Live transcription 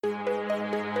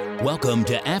Welcome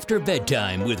to After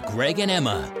Bedtime with Greg and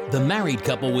Emma, the married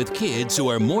couple with kids who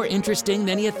are more interesting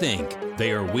than you think.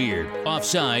 They are weird,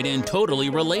 offside, and totally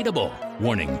relatable.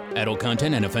 Warning, adult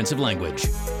content and offensive language.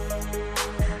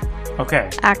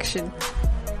 Okay. Action.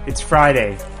 It's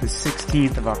Friday, the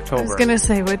 16th of October. I was going to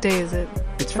say, what day is it?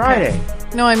 It's Friday.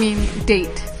 Okay. No, I mean date.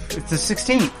 It's the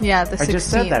 16th. Yeah, the 16th. I just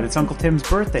said that. It's Uncle Tim's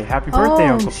birthday. Happy birthday,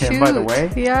 Uncle Tim, by the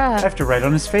way. Yeah. I have to write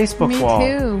on his Facebook wall.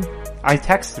 Me too. I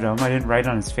texted him. I didn't write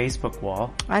on his Facebook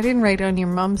wall. I didn't write on your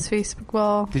mom's Facebook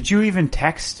wall. Did you even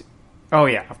text? Oh,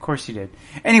 yeah, of course you did.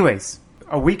 Anyways,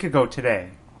 a week ago today,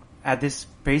 at this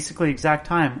basically exact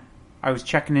time, I was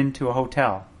checking into a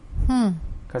hotel.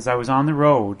 Because I was on the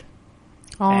road.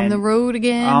 On the road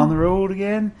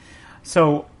again?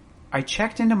 So I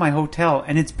checked into my hotel,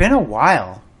 and it's been a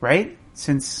while, right?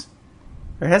 Since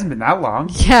it hasn't been that long.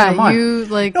 Yeah, you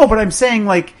like... No, but I'm saying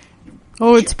like...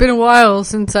 Oh, it's been a while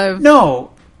since I've...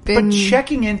 No, but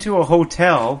checking into a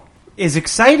hotel is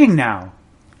exciting now.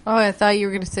 Oh, I thought you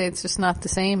were going to say it's just not the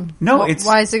same. No, it's...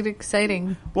 Why is it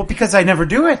exciting? Well, because I never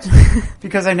do it.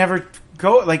 Because I never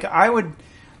go... Like, I would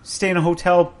stay in a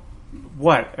hotel,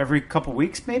 every couple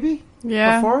weeks maybe?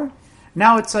 Yeah. Before?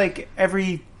 Now it's like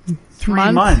every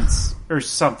 3 months or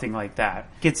something like that.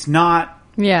 It's not...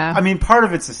 Yeah. I mean, part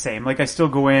of it's the same. Like, I still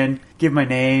go in, give my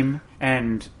name,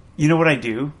 and you know what I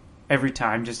do every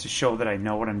time just to show that I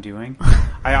know what I'm doing?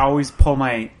 I always pull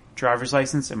my driver's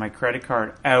license and my credit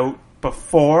card out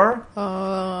before,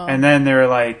 and then they're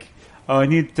like, oh, I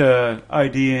need the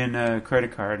ID and a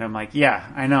credit card. And I'm like, yeah,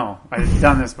 I know. I've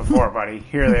done this before, buddy.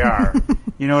 Here they are.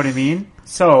 You know what I mean?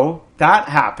 So that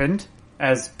happened,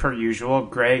 as per usual.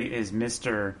 Greg is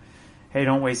Mr. Hey,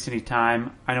 don't waste any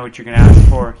time. I know what you're going to ask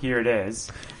for. Here it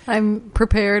is. I'm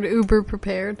prepared, uber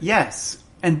prepared. Yes.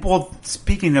 And, well,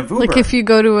 speaking of Uber... Like, if you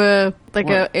go to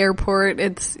a airport,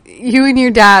 it's... You and your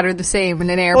dad are the same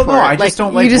in an airport. Well, no, I just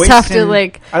don't like you just wasting... have to,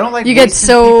 like... I don't like you wasting get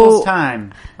so people's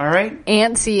time. All right?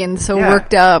 Antsy and so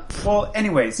worked up. Well,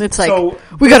 anyways... It's like,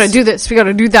 we gotta do this, we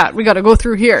gotta do that, we gotta go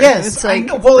through here. Yes, it's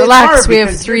like, relax, we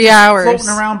have 3 hours. Floating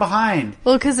around behind.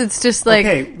 Well, because it's just like...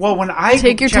 Okay, well, when I...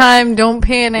 Take your time, don't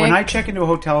panic. When I check into a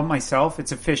hotel myself,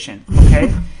 it's efficient,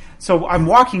 okay? So I'm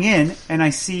walking in, and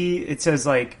I see, it says,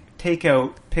 like, take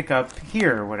out, pick up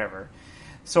here or whatever.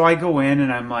 So I go in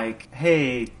and I'm like,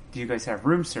 hey, do you guys have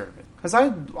room service? Because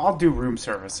I'll do room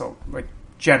service, so like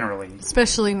generally.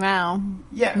 Especially now.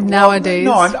 Yeah. Nowadays.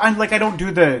 Well, no, I'm like, I don't do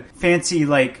the fancy,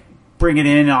 like, bring it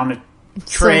in on a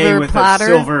tray silver with platter. A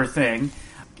silver thing.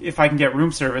 If I can get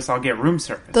room service, I'll get room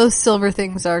service. Those silver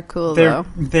things are cool, though.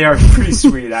 They are pretty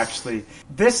sweet, actually.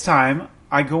 This time,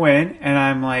 I go in and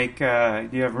I'm like, do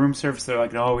you have room service? They're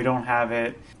like, no, we don't have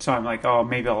it. So I'm like, oh,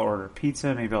 maybe I'll order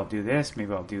pizza. Maybe I'll do this.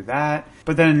 Maybe I'll do that.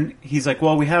 But then he's like,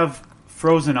 well, we have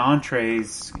frozen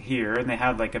entrees here. And they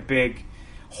have like a big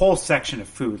whole section of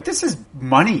food. This is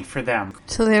money for them.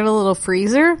 So they have a little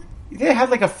freezer? They had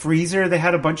like a freezer. They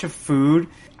had a bunch of food.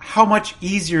 How much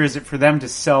easier is it for them to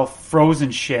sell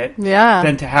frozen shit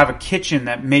than to have a kitchen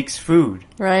that makes food?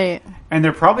 Right. And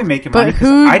they're probably making money because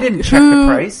I didn't check the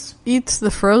price. Eats the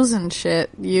frozen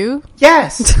shit? You?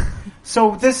 Yes.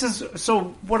 So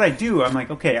what I do, I'm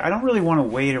like, okay, I don't really want to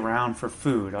wait around for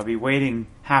food. I'll be waiting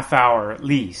half hour at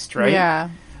least, right? Yeah.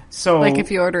 So like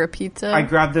if you order a pizza? I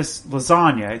grab this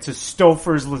lasagna. It's a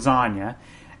Stouffer's lasagna,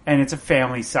 and it's a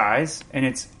family size, and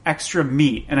it's extra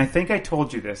meat. And I think I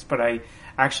told you this, but I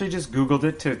actually just Googled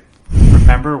it to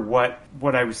remember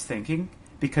what I was thinking,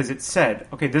 because it said,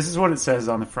 okay, this is what it says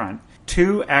on the front.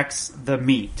 2x the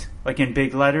meat, like in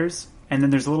big letters. And then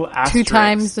there's a little asterisk. 2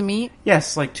 times the meat?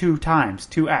 Yes, like 2 times,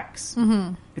 2x.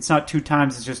 Mm-hmm. It's not 2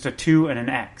 times, it's just a 2 and an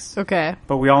x. Okay.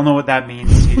 But we all know what that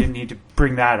means. You didn't need to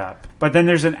bring that up. But then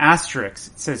there's an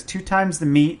asterisk. It says 2 times the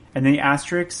meat, and the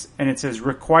asterisk, and it says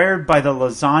required by the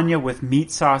lasagna with meat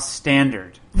sauce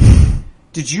standard.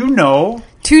 Did you know?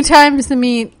 2 times the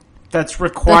meat. That's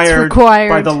required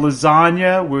by the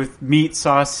lasagna with meat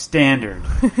sauce standard.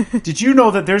 Did you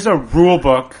know that there's a rule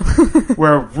book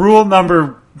where rule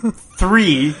number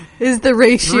 3 is the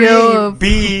ratio of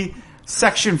 3B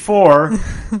section 4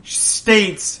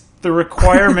 states the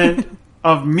requirement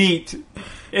of meat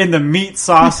in the meat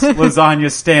sauce lasagna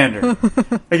standard.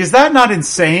 Like, is that not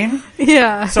insane?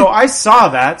 Yeah. So I saw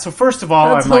that. So first of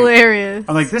all, that's hilarious.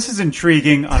 I'm like, this is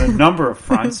intriguing on a number of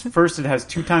fronts. First, it has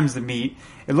 2 times the meat.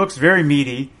 It looks very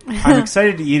meaty. I'm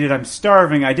excited to eat it. I'm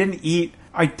starving. I didn't eat.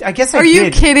 I guess I did. Are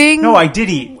you kidding? No, I did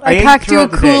eat. I packed you a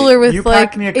cooler with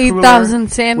like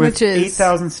 8,000 sandwiches.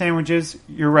 8,000 sandwiches.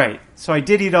 You're right. So I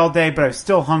did eat all day, but I was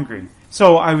still hungry.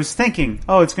 So I was thinking,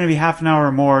 oh, it's going to be half an hour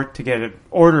or more to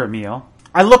order a meal.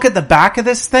 I look at the back of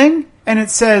this thing, and it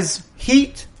says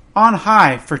heat on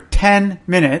high for 10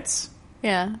 minutes.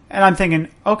 Yeah. And I'm thinking,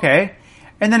 okay.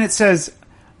 And then it says,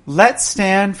 let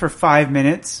stand for 5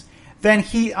 minutes, then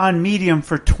heat on medium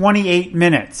for 28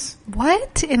 minutes.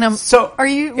 What? Are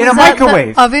you in a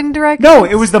microwave? The oven directions? No,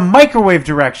 it was the microwave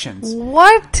directions.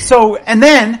 What? So, and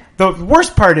then the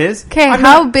worst part is, okay,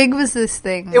 how big was this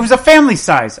thing? It was a family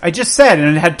size. I just said,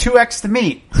 and it had 2x the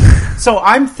meat. So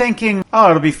I'm thinking, oh,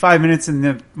 it'll be 5 minutes in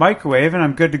the microwave, and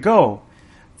I'm good to go.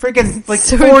 Freaking like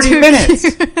so 40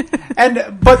 minutes.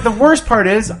 But the worst part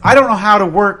is, I don't know how to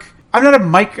work. I'm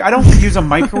not I don't use a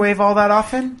microwave all that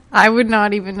often. I would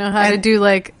not even know how to do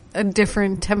like a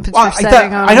different temperature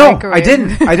setting on a microwave.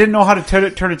 I didn't know how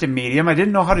to turn it to medium. I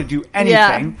didn't know how to do anything.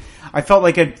 Yeah. I felt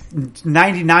like a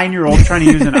 99-year-old trying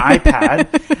to use an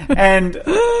iPad. And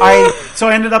I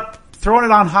ended up throwing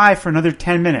it on high for another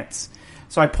 10 minutes.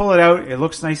 So I pull it out. It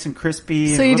looks nice and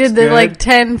crispy. So you did the like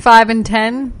 10, 5, and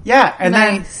 10? Yeah. And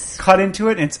then cut into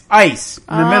it, and it's ice.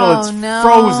 In the middle, it's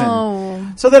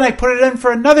frozen. So then I put it in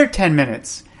for another 10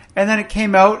 minutes. And then it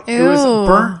came out. Ew. It was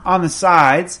burnt on the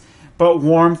sides, but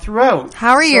warm throughout.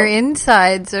 How are your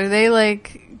insides? Are they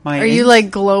like... Are you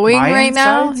like glowing right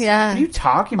now? Yeah. What are you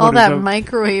talking about? All that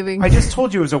microwaving. I just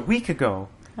told you it was a week ago.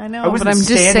 I know, I wasn't but I'm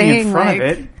just standing in front like,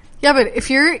 of it. Yeah, but if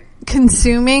you're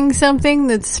consuming something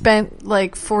that's spent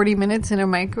like 40 minutes in a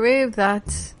microwave,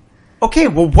 that's... Okay,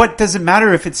 well, what does it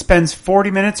matter if it spends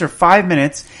 40 minutes or 5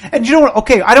 minutes? And you know what?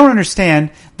 Okay, I don't understand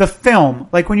the film,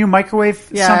 like when you microwave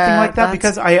something like that,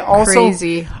 because I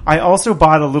also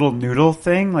bought a little noodle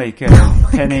thing, like a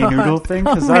penne noodle thing,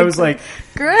 because I was like...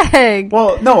 Greg!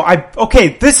 Well, no,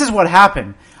 this is what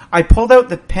happened. I pulled out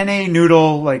the penne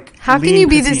noodle, like... How can you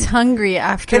be this hungry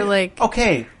after,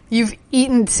 Okay. You've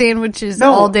eaten sandwiches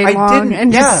all day long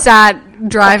and just sat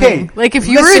driving. Okay, like if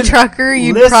you were a trucker,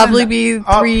 you'd probably be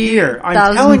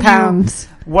 3,000 pounds.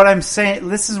 What I'm saying,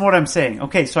 this is what I'm saying.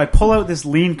 Okay, so I pull out this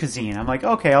lean cuisine. I'm like,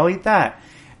 okay, I'll eat that.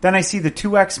 Then I see the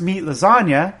 2X meat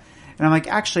lasagna, and I'm like,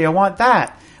 actually, I want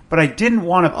that. But I didn't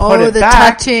want to put it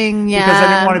back touching, because I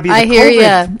didn't want to be the hear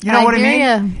COVID. You know what I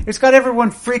mean? It's got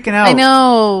everyone freaking out. I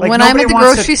know. Like, when I'm at the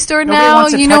grocery store now,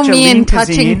 you know me and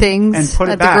touching things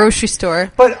at the grocery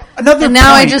store. But another and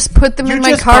now I just put them in my cart.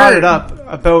 You just brought it up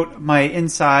about my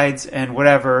insides and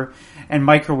whatever and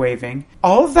microwaving.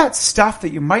 All of that stuff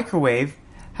that you microwave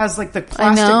has like the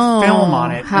plastic film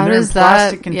on it. How and they're does in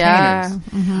plastic containers. Yeah.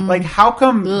 Mm-hmm. Like, how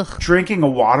come drinking a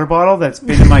water bottle that's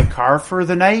been in my car for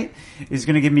the night is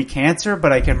going to give me cancer,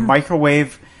 but I can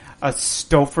microwave a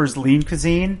Stouffer's lean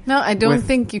cuisine? No, I don't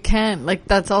think you can. Like,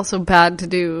 that's also bad to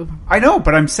do. I know,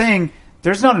 but I'm saying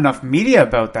there's not enough media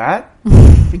about that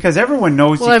because everyone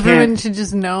knows everyone should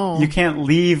just know. You can't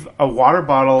leave a water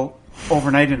bottle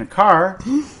overnight in a car,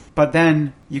 but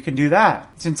then you can do that.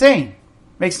 It's insane.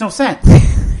 Makes no sense.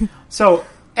 So,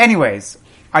 anyways,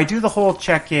 I do the whole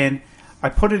check-in. I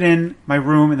put it in my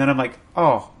room, and then I'm like,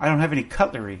 oh, I don't have any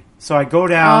cutlery. So I go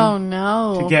down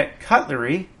to get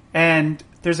cutlery, and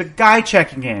there's a guy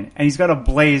checking in, and he's got a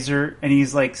blazer, and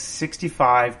he's like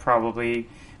 65 probably,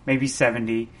 maybe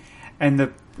 70.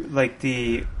 And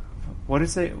what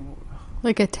is it?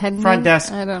 Like a attendant? Front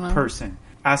desk person.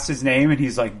 Asked his name, and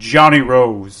he's like, Johnny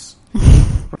Rose.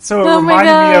 So it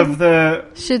reminded me of the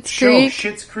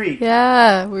Schitt's Creek.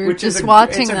 Yeah, we were just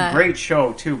watching that. It's a great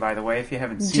show, too, by the way, if you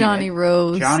haven't seen Johnny it.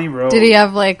 Rose. Johnny Rose. Did he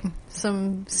have, like,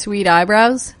 some sweet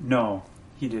eyebrows? No,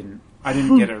 he didn't. I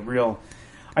didn't get a real...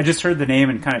 I just heard the name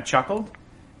and kind of chuckled,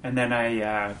 and then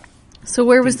I... So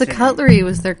where was the cutlery?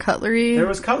 Was there cutlery There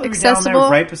was cutlery accessible? down there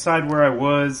right beside where I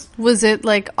was. Was it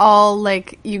like all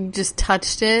like you just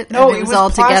touched it? No, and it was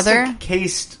all together.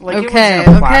 Cased. Like okay, it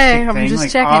wasn't a plastic I'm thing. just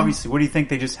like, checking. Obviously, what do you think?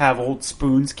 They just have old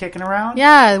spoons kicking around?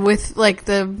 Yeah, with like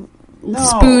the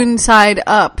spoon side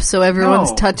up, so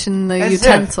everyone's touching the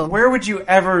utensil. Where would you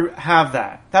ever have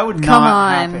that? That would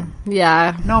not happen.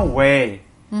 Yeah. No way.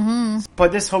 Mm-hmm.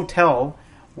 But this hotel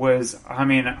was. I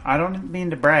mean, I don't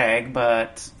mean to brag,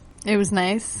 but. It was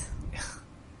nice.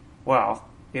 Well,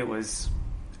 it was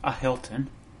a Hilton.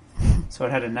 So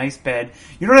it had a nice bed.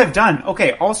 You know what I've done?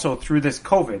 Okay, also through this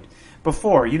COVID,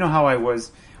 before, you know how I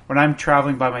was, when I'm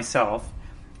traveling by myself,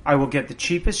 I will get the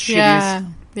cheapest,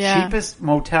 cheapest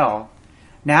motel.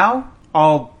 Now,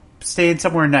 I'll stay in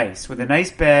somewhere nice, with a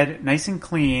nice bed, nice and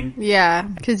clean. Yeah,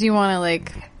 because you want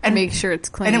to, make sure it's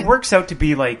clean. And it works out to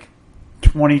be, like,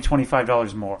 $20,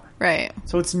 $25 more. Right.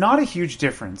 So it's not a huge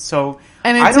difference. And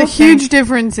it's a huge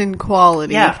difference in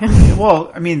quality. Yeah.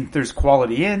 Well, I mean, there's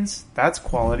quality inns. That's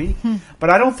quality. But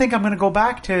I don't think I'm going to go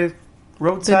back to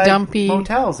roadside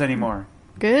motels anymore.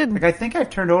 Good. Like, I think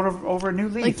I've turned over a new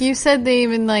leaf. Like you said, they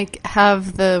even like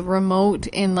have the remote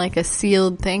in like a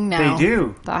sealed thing now. They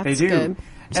do. That's they do. good.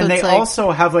 So And they it's like,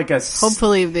 also have like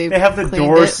hopefully they have the cleaned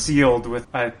doors it. sealed with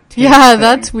a tape Yeah, thing.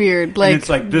 that's weird. Like, and it's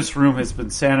like, this room has been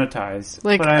sanitized.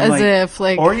 like But I'm as if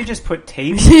like or you just put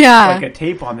tape, Yeah. like a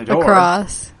tape on the door.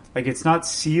 across. Like it's not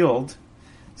sealed.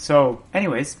 So,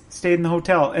 anyways, stayed in the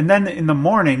hotel. And then in the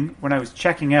morning, when I was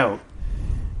checking out,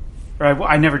 or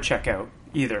I never check out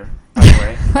either, by the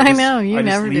way. I know, you I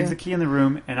never just leave do. the key in the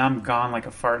room and I'm gone like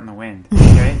a fart in the wind.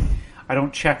 Okay? I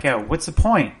don't check out. What's the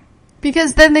point?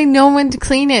 Because then they know when to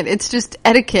clean it. It's just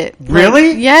etiquette. Like,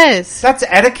 Really? yes. That's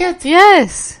etiquette?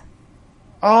 Yes.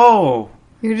 Oh,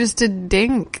 You're just a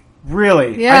dink.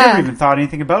 really? I Yeah. never even thought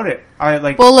anything about it. I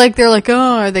like. Well, like they're like, oh,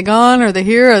 are they gone? Are they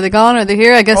here? Are they gone? Are they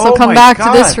here? I guess Oh they'll come my back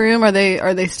God. to this room. Are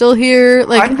they still here?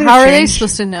 Like, I'm gonna how are they change-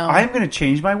 supposed to know? I'm going to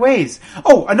change my ways.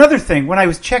 Oh, another thing. When I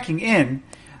was checking in,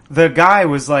 the guy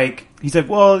was like, he's like,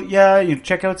 well, yeah, your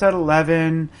checkout's at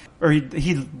 11. Or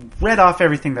he read off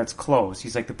everything that's closed.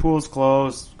 He's like, the pool's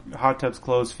closed, hot tub's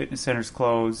closed, fitness center's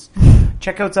closed.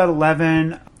 Checkout's at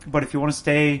 11, but if you want to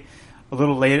stay a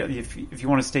little later, if you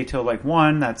want to stay till like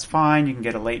 1, that's fine. You can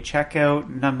get a late checkout.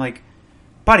 And I'm like,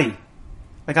 buddy,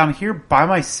 like I'm here by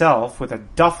myself with a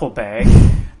duffel bag.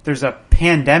 There's a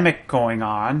pandemic going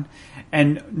on,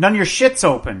 and none of your shit's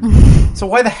open. So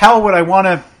why the hell would I want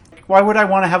to? Why would I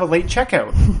want to have a late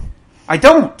checkout? I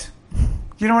don't.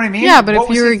 You know what I mean? yeah, but What if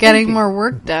was you he were getting thinking? more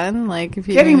work done, like if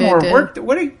you Getting needed more to- work.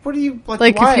 What are you like?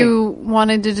 like why? if you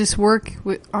wanted to just work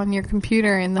on your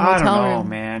computer in the I hotel don't know, room.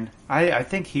 man. I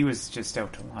think he was just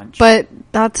out to lunch. But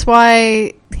that's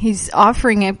why he's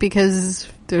offering it, because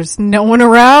there's no one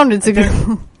around. It's a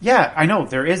good. yeah, I know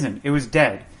there isn't. It was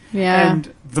dead. Yeah.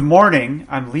 And the morning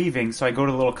I'm leaving, so I go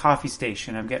to the little coffee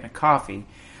station. I'm getting a coffee,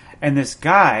 and this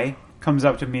guy comes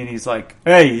up to me and he's like,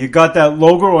 "Hey, you got that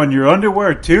logo on your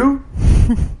underwear too?"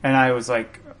 And I was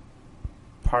like,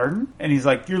 "Pardon?" And he's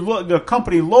like, the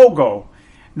company logo."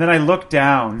 And then I looked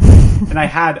down, and I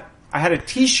had a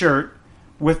T-shirt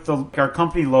with our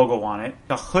company logo on it,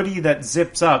 a hoodie that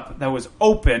zips up that was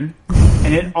open,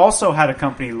 and it also had a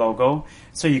company logo,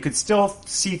 so you could still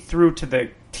see through to the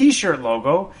T-shirt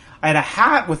logo. I had a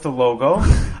hat with the logo.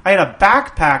 I had a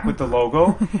backpack with the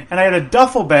logo, and I had a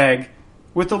duffel bag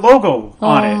with the logo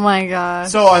on it. Oh my gosh.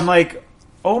 So I'm like,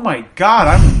 oh my God,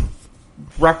 I'm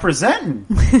representing.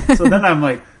 So then I'm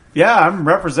like, yeah, I'm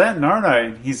representing, aren't I?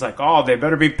 And he's like, oh, they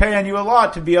better be paying you a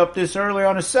lot to be up this early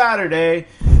on a Saturday.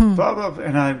 Blah, blah,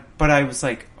 blah. But I was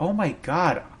like, oh my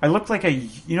God, I looked like the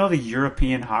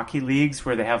European hockey leagues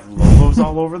where they have logos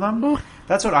all over them.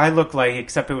 That's what I looked like,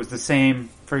 except it was the same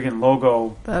friggin'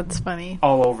 logo That's funny.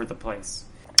 all over the place.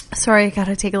 Sorry, I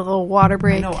gotta take a little water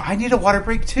break. No, I need a water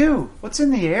break too. What's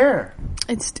in the air?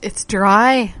 It's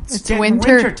dry. It's getting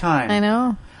winter. winter time. I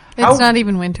know. It's How- not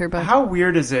even winter, but How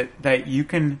weird is it that you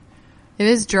can... it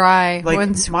is dry. Like,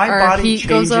 Once my our body heat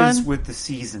goes changes on. with the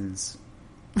seasons.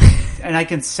 And I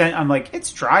can sense, I'm like,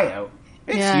 it's dry out.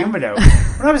 It's Yeah. humid out.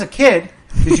 When I was a kid,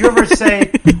 did you ever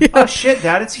say, oh shit,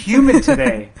 Dad, it's humid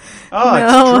today. Oh,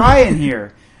 No. it's dry in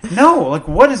here. No, like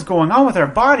what is going on with our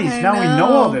bodies? I Now we know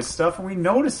know. all this stuff and we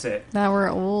notice it. Now we're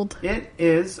old. It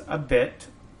is a bit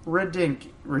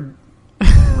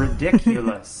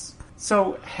ridiculous.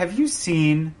 So, did you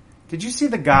see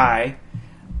the guy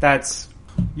that's,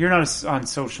 you're not on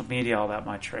social media all that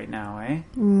much right now, eh?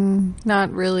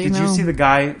 Not really. Did no. you see the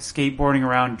guy skateboarding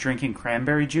around drinking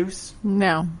cranberry juice?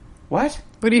 No. What?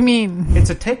 What do you mean? It's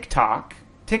a TikTok.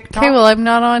 Okay, well, I'm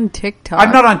not on TikTok.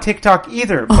 I'm not on TikTok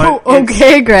either, but Oh,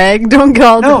 okay, Greg. Don't get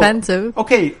all No. defensive.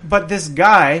 Okay, but this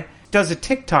guy does a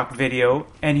TikTok video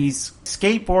and he's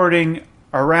skateboarding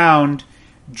around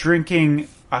drinking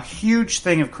a huge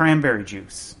thing of cranberry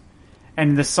juice.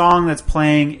 And the song that's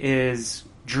playing is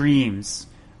Dreams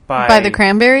By the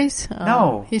Cranberries? Oh,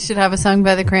 No. He should have a song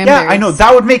by the Cranberries. Yeah, I know.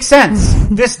 That would make sense.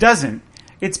 This doesn't.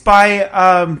 It's by,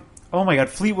 oh my God,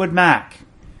 Fleetwood Mac.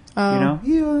 Oh. You know?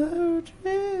 You are a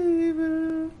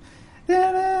dreamer.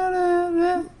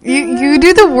 You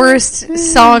do the worst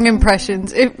song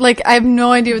impressions. I have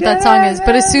no idea what that song is,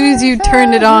 but as soon as you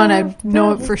turned it on, I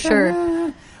know it for sure.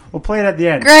 We'll play it at the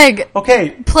end. Greg, Okay.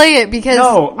 play it because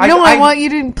No, I want you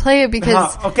to play it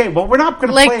because Okay, well, we're not going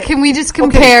to play it. can we just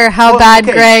compare how well, bad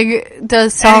okay. Greg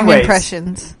does song Anyways.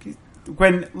 impressions?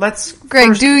 Let's Greg,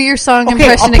 first- do your song Okay,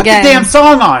 impression I'll put again. the damn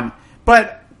song on.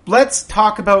 But let's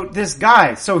talk about this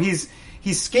guy. So he's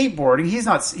skateboarding.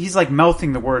 He's like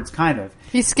mouthing the words, kind of.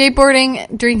 He's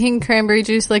skateboarding, drinking cranberry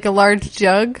juice like a large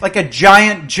jug. Like a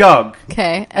giant jug.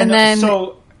 Okay, and then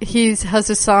so he has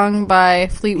a song by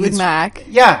Fleetwood He's- Mac.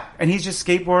 yeah, and he's just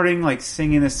skateboarding, like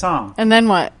singing this song. And then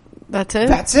what? That's it?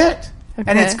 That's it. And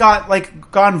Okay. it's got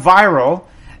gone viral.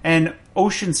 And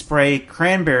Ocean Spray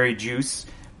cranberry juice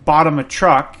bought him a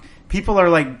truck people are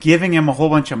like giving him a whole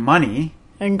bunch of money.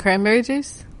 And cranberry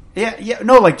juice? Yeah,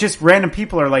 no, like just random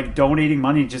people are like donating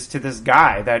money just to this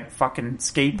guy that fucking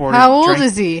skateboarder. How old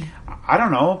is he? I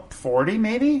don't know, 40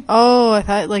 maybe? Oh, I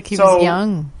thought like he was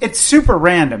young. It's super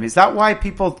random. Is that why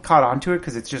people caught onto it?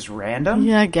 Because it's just random?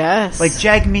 Yeah, I guess. Like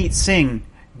Jagmeet Singh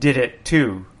did it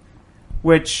too,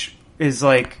 which is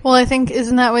like... Well, I think,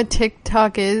 isn't that what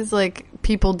TikTok is? Like,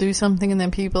 people do something and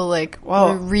then people like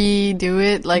redo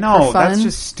it like for fun? No, that's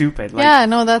just stupid. Like, yeah,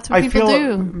 no, that's what people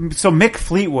do. So Mick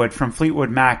Fleetwood from Fleetwood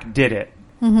Mac did it.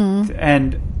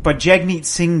 But Jagmeet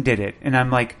Singh did it. And I'm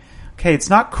like, okay,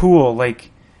 it's not cool like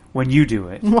when you do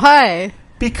it. Why?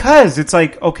 Because it's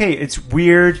like, okay, it's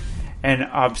weird and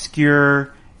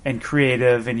obscure and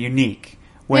creative and unique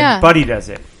when Buddy does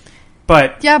it.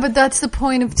 But yeah, but that's the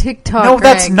point of TikTok. No, Greg.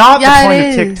 that's not the point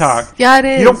of TikTok. Yeah, it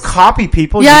is. You don't copy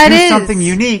people. Yeah, you do something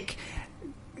unique.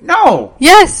 No.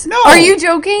 Yes. No. Are you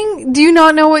joking? Do you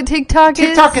not know what TikTok is?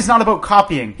 TikTok is not about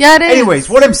copying. Yeah, it is. Anyways,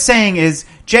 what I'm saying is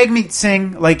Jagmeet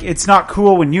Singh, like, it's not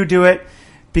cool when you do it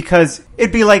because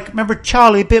it'd be like, remember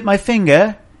Charlie bit my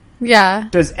finger? Yeah.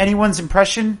 Does anyone's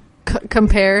impression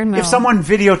compare? No. If someone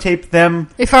videotaped them...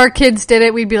 If our kids did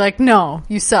it, we'd be like, no,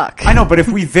 you suck. I know, but if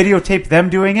we videotaped them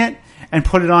doing it and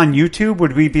put it on YouTube,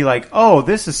 would we be like, oh,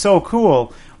 this is so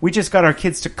cool. We just got our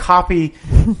kids to copy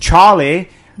Charlie,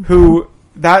 who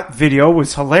that video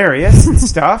was hilarious and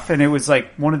stuff. And it was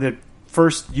like one of the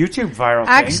first YouTube viral things.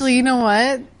 Actually, you know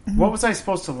what? What was I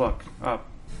supposed to look up?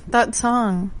 That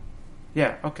song.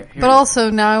 Yeah, okay. But also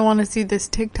now I want to see this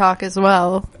TikTok as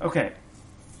well. Okay.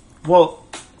 Well,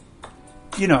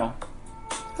 you know.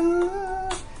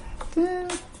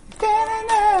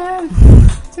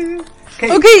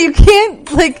 Okay, you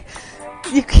can't, like,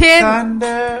 you can't...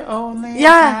 Thunder only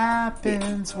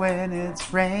happens when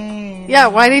it's raining. Yeah,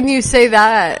 why didn't you say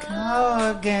that?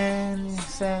 Oh, again, you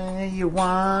say you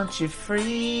want your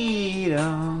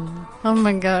freedom. Oh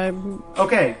my god.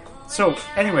 Okay, so,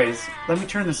 anyways, let me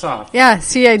turn this off. Yeah,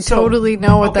 see, I totally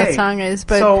know what that song is,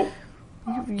 but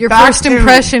your back first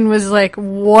impression was like,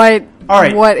 what? All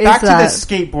right, what is back that? to this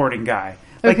skateboarding guy.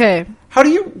 Like, okay.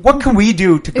 What can we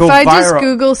do to go viral? If I just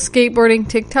Google skateboarding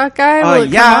TikTok guy, will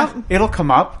it come up? It'll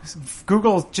come up.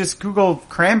 Google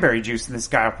cranberry juice and this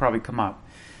guy will probably come up.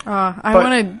 I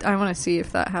want to see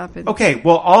if that happens. Okay,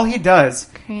 well, all he does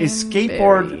is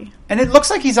skateboard, and it looks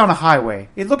like he's on a highway.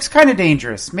 It looks kind of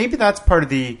dangerous. Maybe that's part of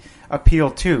the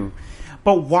appeal too.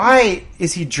 But why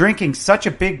is he drinking such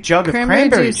a big jug of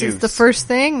cranberry juice? It's the first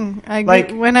thing.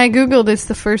 When I Googled, it's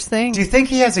the first thing. Do you think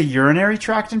he has a urinary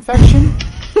tract infection?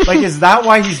 Like, is that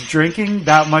why he's drinking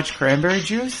that much cranberry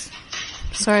juice?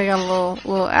 Sorry, I got a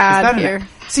little ad here.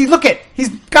 See, look he's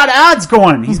got ads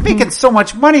going. He's making so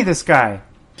much money, this guy.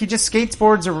 He just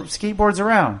skateboards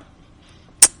around.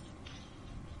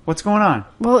 What's going on?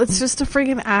 Well, it's just a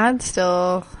freaking ad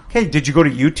still. Okay, did you go to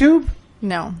YouTube?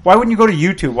 No. Why wouldn't you go to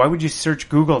YouTube? Why would you search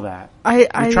Google that? You're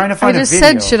trying to find I just a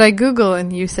video. said, should I Google?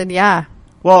 And you said, yeah.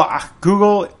 Well,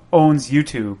 Google owns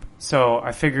YouTube, so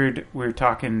I figured we were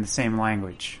talking the same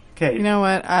language. Okay. You know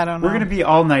what? I don't know. We're going to be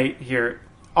all night here.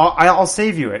 I'll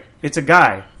save you it. It's a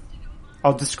guy.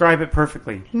 I'll describe it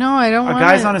perfectly. No, I don't want a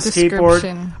guy's on a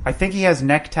description. Skateboard. I think he has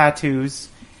neck tattoos,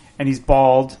 and he's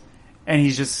bald, and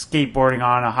he's just skateboarding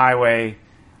on a highway,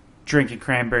 drinking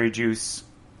cranberry juice,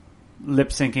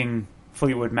 lip-syncing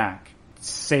Fleetwood Mac.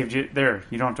 Saved you there.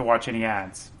 You don't have to watch any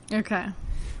ads. Okay.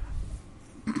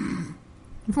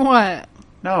 What?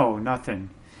 No,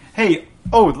 nothing. Hey,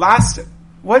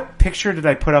 what picture did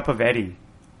I put up of Eddie?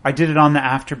 I did it on the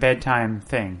after bedtime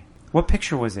thing. What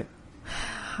picture was it?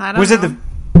 I don't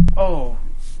know.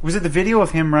 Was it the video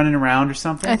of him running around or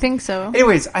something? I think so.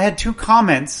 Anyways, I had 2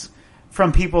 comments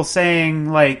from people saying,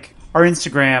 like, our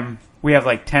Instagram, we have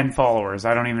like 10 followers.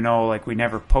 I don't even know, like, we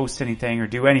never post anything or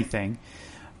do anything.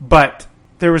 But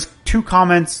there was 2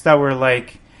 comments that were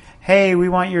like, hey, we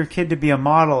want your kid to be a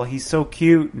model. He's so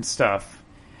cute and stuff.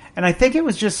 And I think it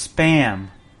was just spam.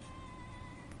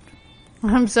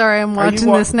 I'm sorry, I'm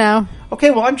watching this now. Okay,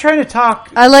 well, I'm trying to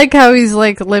talk. I like how he's,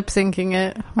 like, lip-syncing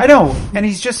it. I know, and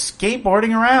he's just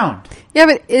skateboarding around. Yeah,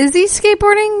 but is he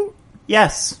skateboarding?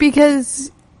 Yes.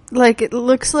 Because, like, it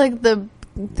looks like the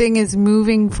thing is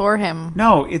moving for him.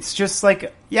 No, it's just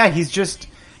like, he's just,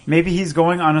 maybe he's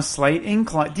going on a slight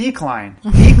decline.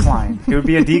 It would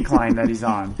be a decline that he's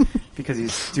on, because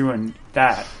he's doing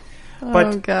that. But,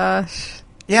 oh, gosh.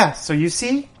 Yeah, so you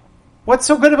see? What's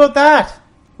so good about that?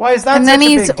 Why is that and such a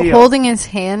then big deal? he's holding his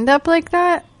hand up like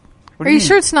that? Are you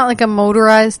sure it's not like a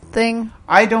motorized thing?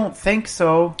 I don't think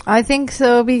so. I think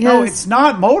so because... No, it's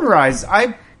not motorized.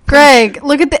 Greg,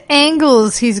 look at the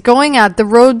angles he's going at. The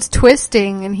road's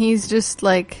twisting and he's just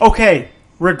like... Okay,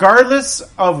 regardless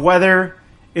of whether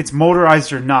it's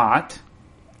motorized or not.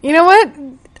 You know what?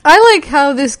 I like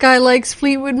how this guy likes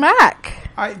Fleetwood Mac.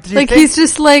 He's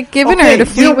just like giving her to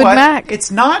Fleetwood Mac. It's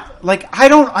not like, I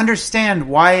don't understand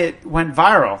why it went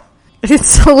viral.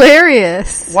 It's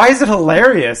hilarious. Why is it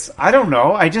hilarious? I don't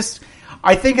know. I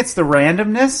think it's the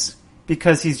randomness,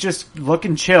 because he's just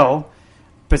looking chill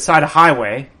beside a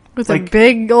highway. With a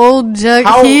big old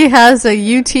jug. He has a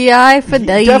UTI for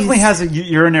days. He definitely has a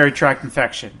urinary tract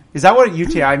infection. Is that what a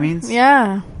UTI means?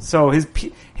 Yeah. So his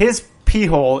pee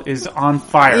hole is on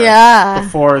fire. Yeah.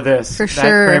 Before this. For that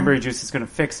sure. Cranberry juice is going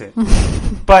to fix it.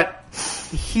 But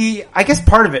I guess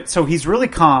part of it, so he's really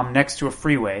calm next to a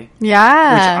freeway.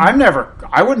 Yeah. Which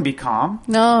I wouldn't be calm.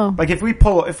 No. Like if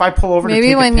I pull over maybe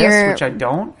to take when a piss, you're which I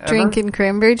don't ever. drinking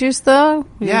cranberry juice though.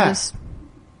 Yeah.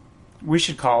 We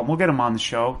should call him. We'll get him on the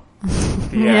show.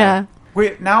 Yeah.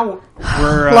 Now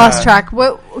we're lost track.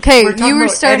 What? Okay, you were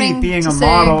starting Eddie being to a say,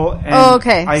 model. And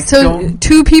okay. So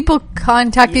 2 people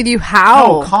contacted you. How?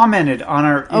 No, commented on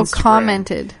our Instagram.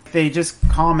 Commented. They just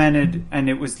commented, and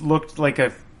it looked like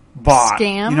a bot.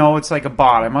 Scam? You know, it's like a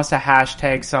bot. I must have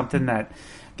hashtagged something that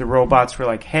the robots were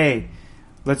like, "Hey,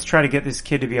 let's try to get this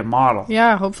kid to be a model."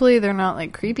 Yeah. Hopefully, they're not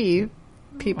like creepy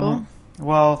people.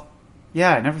 Well,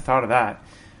 yeah, I never thought of that.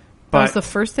 But that was the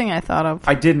first thing I thought of.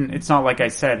 I didn't. It's not like I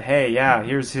said, "Hey, yeah,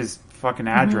 here's his fucking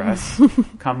address.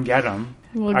 Come get him."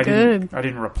 Well, I good.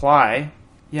 didn't reply.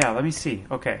 Yeah, let me see.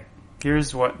 Okay,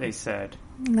 here's what they said.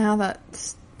 Now that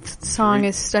song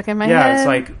is stuck in my head. Yeah, it's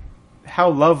like, how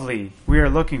lovely. We are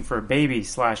looking for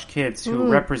baby/kids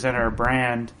who represent our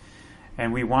brand,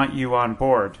 and we want you on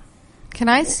board. Can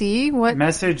I see what?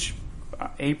 Message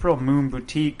April Moon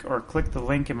Boutique or click the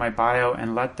link in my bio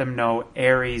and let them know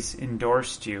Aries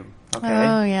endorsed you. Okay.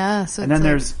 Oh, yeah. So and then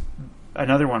there's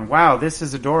another one. Wow, this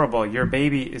is adorable. Your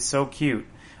baby is so cute.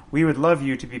 We would love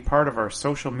you to be part of our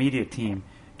social media team.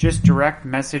 Just direct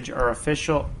message our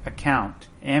official account,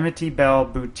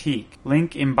 Amityville Boutique,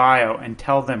 link in bio, and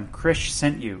tell them Krish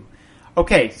sent you.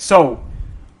 Okay, so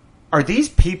are these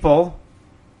people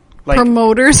like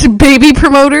promoters, baby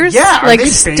promoters? Yeah, are like they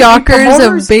stalkers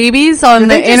of babies on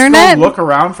the internet. Go look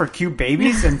around for cute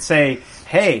babies and say,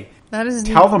 "Hey, that is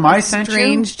tell them I sent you."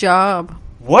 Strange job.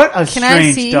 What a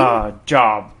strange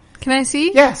job. Can I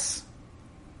see? Yes.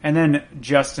 And then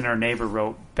Justin, our neighbor,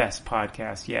 wrote best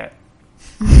podcast yet.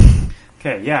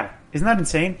 Okay, yeah. Isn't that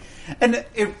insane? And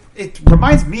it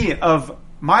reminds me of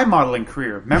my modeling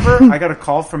career. Remember, I got a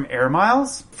call from Air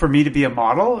Miles for me to be a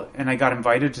model, and I got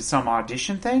invited to some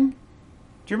audition thing. Do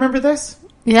you remember this?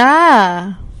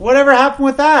 Yeah. Whatever happened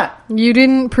with that? You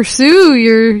didn't pursue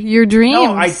your dreams.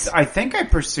 No, I think I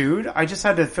pursued. I just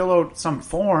had to fill out some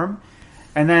form.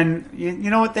 And then, you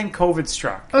know what? Then COVID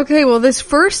struck. Okay, well, this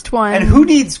first one... And who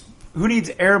needs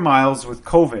Air Miles with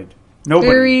COVID?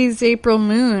 Nobody. Aries April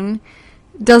Moon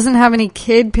doesn't have any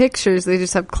kid pictures. They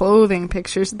just have clothing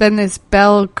pictures. Then this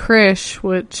Belle Krish,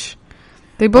 which...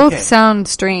 They both sound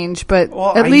strange, but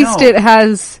at least it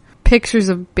has pictures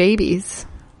of babies.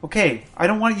 Okay, I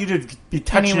don't want you to be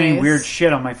touching any weird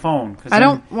shit on my phone. I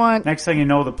don't want... Next thing you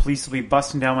know, the police will be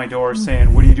busting down my door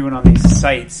saying, "What are you doing on these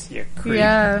sites, you creep?"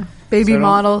 Yeah, baby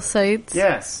model sites.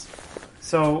 Yes.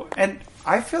 So, and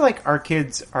I feel like our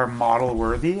kids are model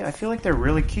worthy. I feel like they're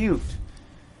really cute.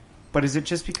 But is it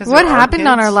just because what happened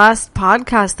on our last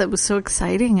podcast that was so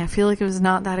exciting? I feel like it was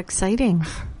not that exciting.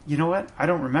 You know what? I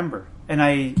don't remember. And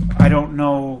I don't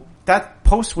know. That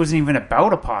post wasn't even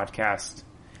about a podcast.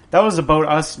 That was about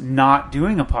us not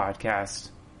doing a podcast.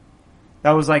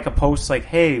 That was like a post like,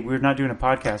 "Hey, we're not doing a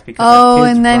podcast because our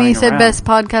kids and then he said around." Best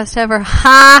podcast ever.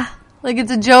 Ha! Like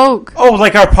it's a joke. Oh,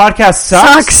 like our podcast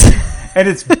sucks? And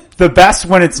it's the best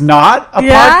when it's not a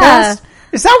podcast?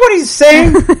 Is that what he's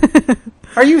saying?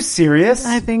 Are you serious?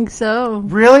 I think so.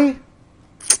 Really?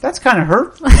 That's kind of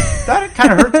hurt. That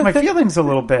kind of hurts my feelings a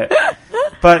little bit.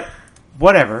 But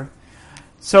whatever.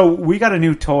 So we got a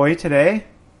new toy today.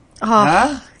 Oh,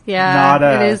 huh?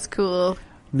 Yeah, it is cool.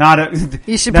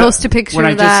 You should post a picture of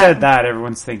that. When I just said that,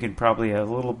 everyone's thinking probably a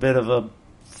little bit of a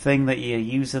thing that you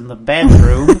use in the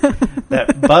bedroom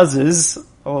that buzzes,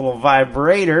 a little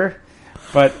vibrator.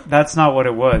 But that's not what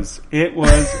it was. It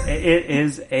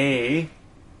is a,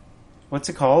 what's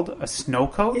it called? A snow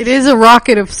coat? It is a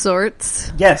rocket of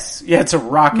sorts. Yes. Yeah, it's a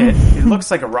rocket. It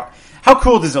looks like a rocket. How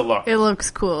cool does it look? It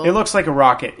looks cool. It looks like a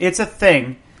rocket. It's a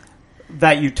thing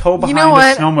that you tow behind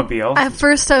a snowmobile. At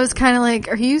first I was kind of like,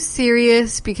 are you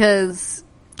serious? Because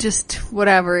just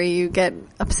whatever, you get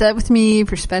upset with me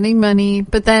for spending money.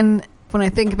 But then when I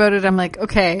think about it, I'm like,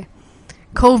 okay,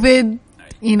 COVID,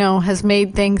 has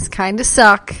made things kind of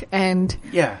suck. And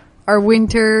our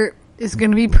winter is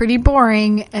going to be pretty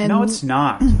boring. And no, it's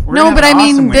not. No, but I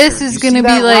mean, this is going to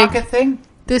be like rocket thing?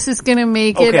 This is going to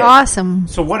make it awesome.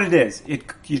 So what it is,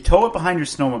 you tow it behind your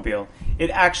snowmobile. It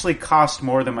actually costs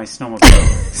more than my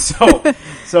snowmobile.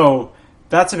 so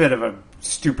that's a bit of a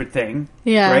stupid thing,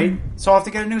 right? So I'll have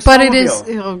to get a new snowmobile. But it is.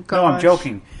 Oh gosh. No, I'm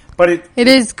joking. But it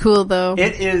is cool though.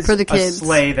 It is for the kids. A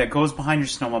sleigh that goes behind your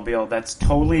snowmobile that's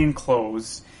totally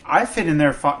enclosed. I fit in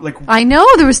there. I know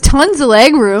there was tons of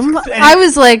leg room. I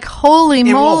was like, "Holy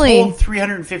moly!" It will hold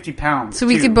 350 pounds. So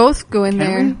we could both go in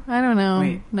there. I don't know.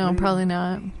 Wait, no, probably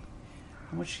not.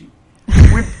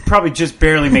 We'd probably just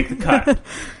barely make the cut.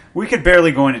 We could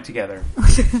barely go in it together.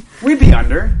 We'd be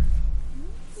under.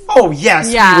 Oh yes,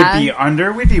 we would be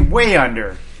under. We'd be way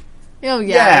under. Oh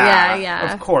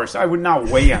yeah. Of course, I would not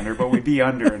way under, but we'd be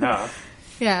under enough.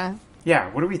 Yeah. Yeah.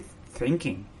 What are we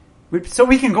thinking? So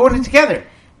we can go in it together.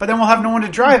 But then we'll have no one to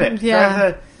drive it.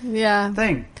 Yeah. Drive the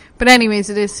thing. But anyways,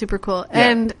 it is super cool. Yeah.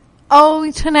 And,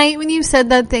 tonight when you said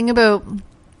that thing about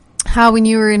how when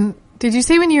you were in... Did you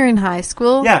say when you were in high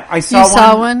school? Yeah, I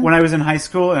saw one when I was in high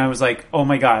school, and I was like, oh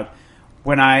my God.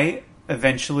 When I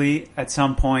eventually, at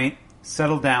some point,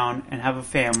 settle down and have a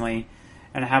family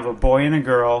and have a boy and a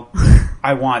girl,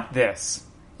 I want this.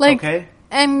 Okay?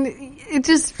 And it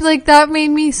just, that made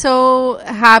me so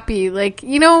happy.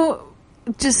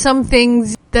 Just some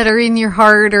things that are in your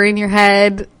heart or in your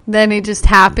head, then it just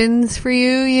happens for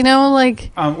you,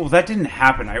 well, that didn't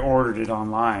happen. I ordered it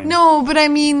online. No, but I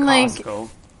mean, Costco.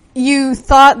 You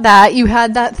thought that, you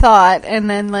had that thought, and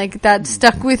then, that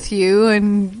stuck with you,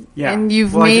 and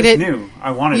you've made it...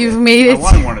 I wanted You've made it I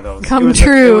wanted one of those. Come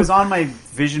true. It was on my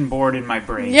vision board in my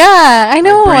brain. Yeah, I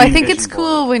know. I think it's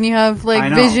cool when you have,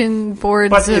 vision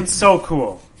boards. But it's so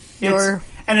cool.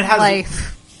 And it has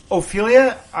life.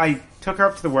 Ophelia, I took her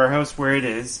up to the warehouse where it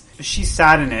is. She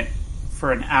sat in it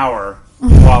for an hour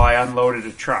while I unloaded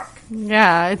a truck.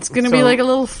 Yeah, it's going to be like a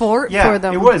little fort for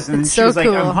them. Yeah, it was. And she was like,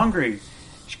 I'm hungry.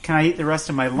 Can I eat the rest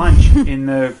of my lunch in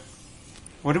the,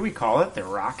 what do we call it? The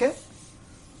rocket?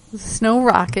 Snow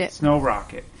rocket. Snow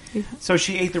rocket. So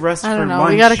she ate the rest of her lunch. I don't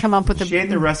know. We got to come up with she ate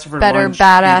the rest of her better lunch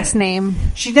badass name.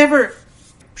 She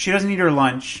doesn't eat her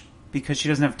lunch because she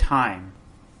doesn't have time.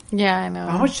 Yeah, I know.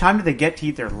 How much time do they get to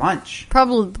eat their lunch?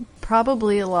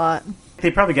 Probably a lot.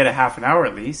 They probably get a half an hour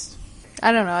at least.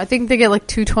 I don't know. I think they get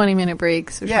 2 20-minute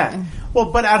breaks or something.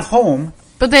 Well, but at home...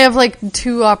 But they have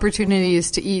 2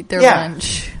 opportunities to eat their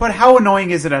lunch. But how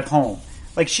annoying is it at home?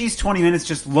 She's 20 minutes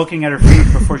just looking at her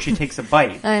food before she takes a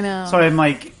bite. I know. So I'm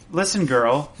like, listen,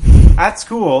 girl, at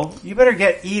school, you better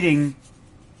get eating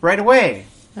right away.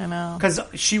 I know. Because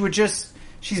she's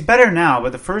better now,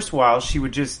 but the first while she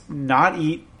would just not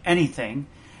eat anything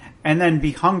and then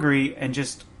be hungry and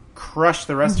just crush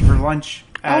the rest of her lunch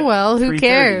at who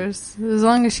cares? As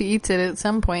long as she eats it at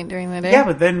some point during the day. Yeah,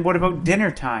 but then what about dinner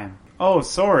time? Oh,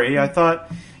 sorry. I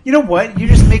thought, you know what? You're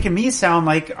just making me sound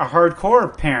like a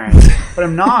hardcore parent, but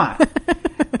I'm not.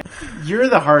 You're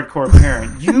the hardcore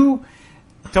parent. You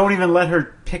don't even let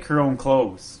her pick her own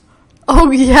clothes.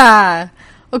 Oh, yeah.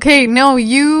 Okay, no,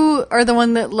 you are the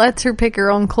one that lets her pick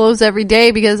her own clothes every day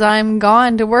because I'm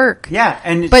gone to work. Yeah,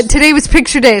 but today was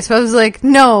picture day, so I was like,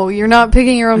 no, you're not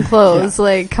picking your own clothes.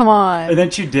 Come on. And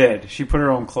then she did. She put her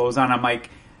own clothes on. I'm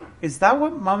like, is that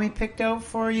what Mommy picked out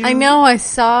for you? I know. I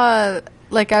saw,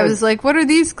 I was like, what are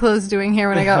these clothes doing here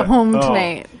when I got home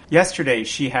tonight? Yesterday,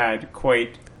 she had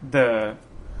quite the...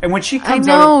 And when she comes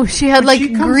she had,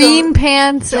 green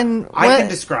pants and... I can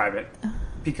describe it.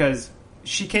 Because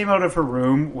she came out of her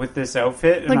room with this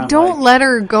outfit. And don't let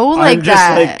her go like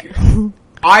that.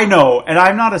 I know. And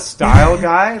I'm not a style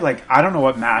guy. I don't know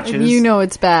what matches. You know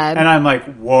it's bad. And I'm like,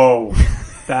 whoa,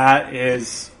 that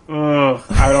is... Ugh,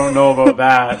 I don't know about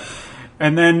that.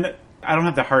 And then I don't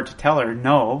have the heart to tell her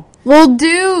no. Well,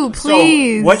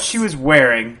 please. So what she was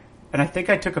wearing, and I think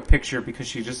I took a picture because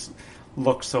she just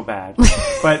looked so bad.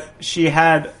 But she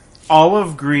had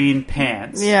olive green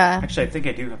pants. Yeah. Actually, I think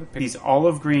I do have a picture. These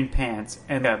olive green pants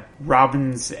and a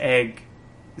robin's egg.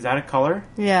 Is that a color?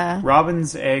 Yeah.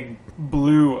 Robin's egg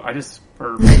blue. I just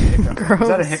burped. Is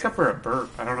that a hiccup or a burp?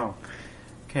 I don't know.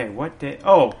 Okay, what day?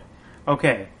 Oh,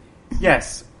 okay.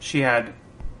 Yes, she had...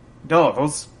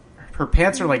 her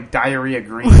pants are diarrhea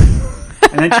green.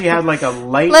 And then she had a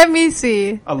light... Let me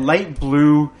see. A light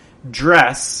blue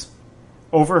dress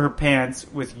over her pants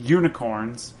with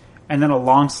unicorns and then a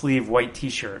long sleeve white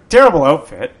t-shirt. Terrible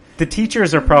outfit. The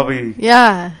teachers are probably...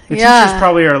 Yeah, The teachers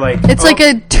probably are It's like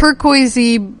a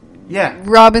turquoisey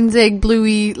robin's egg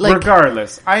bluey, like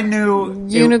regardless, I knew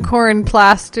unicorn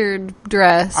plastered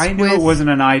dress. I knew it wasn't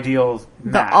an ideal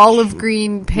match. The olive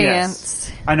green pants.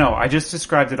 Yes. I know. I just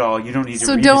described it all. You don't need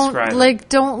to re-describe it.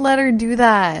 Don't let her do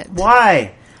that.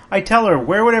 Why? I tell her,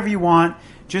 wear whatever you want.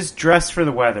 Just dress for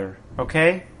the weather,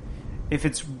 okay? If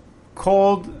it's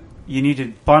cold, you need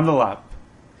to bundle up.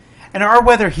 And our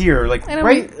weather here, like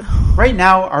right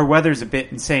now, our weather's a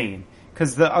bit insane.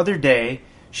 Because the other day,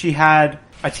 she had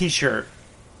a t-shirt,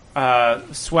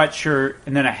 sweatshirt,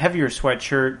 and then a heavier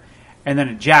sweatshirt, and then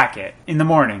a jacket in the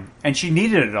morning. And she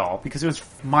needed it all because it was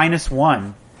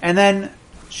 -1. And then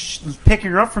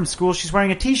picking her up from school, she's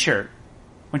wearing a t-shirt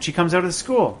when she comes out of the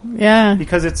school. Yeah.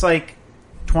 Because it's like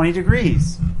 20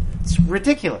 degrees. It's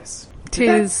ridiculous.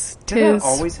 Did that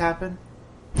always happen?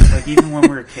 Like even when we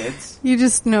were kids? You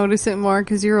just notice it more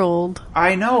because you're old.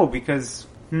 I know, because...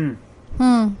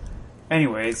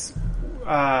 Anyways,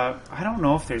 I don't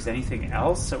know if there's anything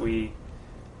else that we...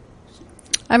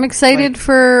 I'm excited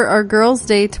for our girls'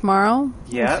 day tomorrow.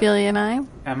 Yeah. Ophelia and I.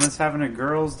 Emma's having a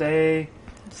girls' day.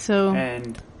 So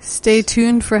and stay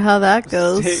tuned for how that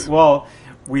goes. Well,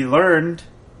 we learned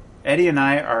Eddie and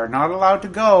I are not allowed to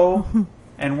go.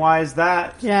 And why is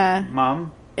that, yeah,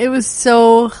 Mom? It was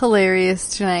so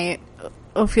hilarious tonight.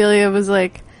 Ophelia was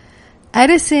like,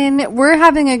 Edison, we're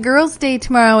having a girls' day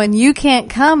tomorrow and you can't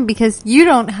come because you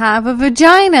don't have a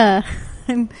vagina.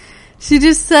 And she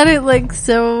just said it like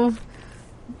so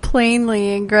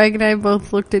plainly, and Greg and I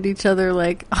both looked at each other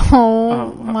like,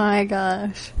 oh my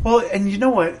gosh. Well, and you know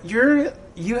what?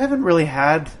 You haven't really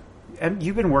had...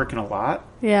 You've been working a lot.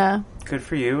 Yeah. Good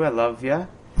for you. I love you.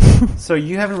 So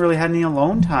you haven't really had any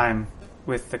alone time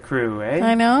with the crew, eh?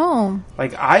 I know.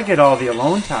 Like, I get all the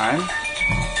alone time.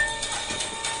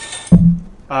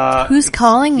 Who's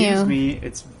calling you? Excuse me.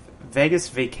 It's Vegas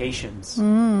Vacations.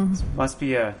 This must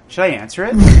be a... Should I answer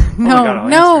it?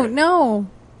 No.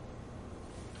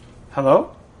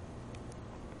 Hello?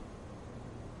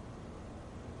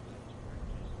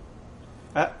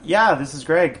 Yeah, this is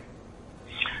Greg.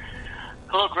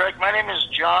 Hello, Greg. My name is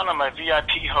John. I'm a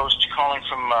VIP host calling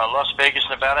from Las Vegas,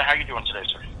 Nevada. How are you doing today,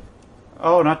 sir?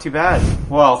 Oh, not too bad.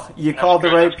 Well, you called the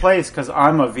right place because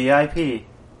I'm a VIP.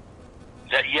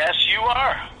 Yes, you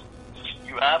are.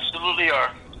 You absolutely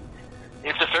are.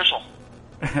 It's official.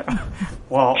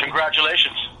 Well,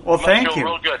 congratulations. Well, thank you. Must feel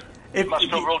real good. It must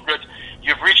feel real good.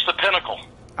 You've reached the pinnacle.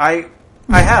 I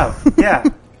have. Yeah,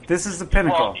 this is the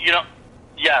pinnacle. Well,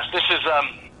 yes, this is.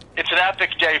 It's an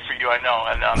epic day for you, I know,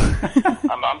 and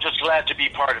I'm just glad to be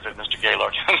part of it, Mr.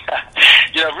 Gaylord.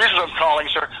 The reason I'm calling,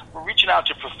 sir, we're reaching out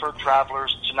to preferred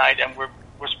travelers tonight, and we've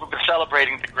been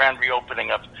celebrating the grand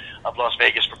reopening of Las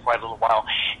Vegas for quite a little while,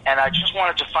 and I just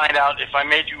wanted to find out if I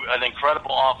made you an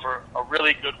incredible offer, a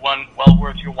really good one, well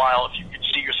worth your while, if you could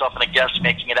see yourself and a guest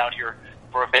making it out here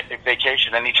for a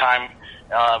vacation anytime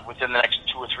within the next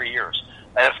 2 or 3 years.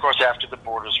 And, of course, after the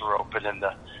borders are open and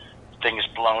the thing is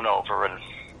blown over and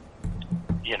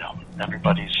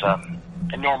everybody's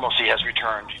normalcy has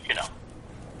returned,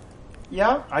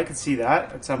 Yeah, I could see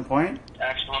that at some point.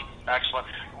 Excellent.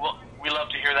 Well, we love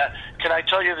to hear that. Can I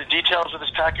tell you the details of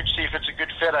this package, see if it's a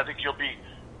good fit? I think you'll be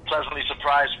pleasantly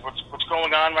surprised. What's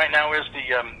going on right now is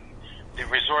the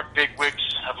resort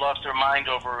bigwigs have lost their mind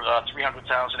over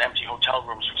 300,000 empty hotel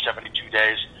rooms for 72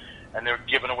 days, and they're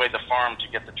giving away the farm to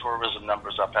get the tourism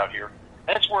numbers up out here.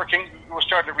 And it's working. We're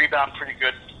starting to rebound pretty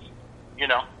good. Do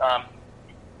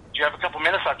you have a couple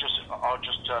minutes? I'll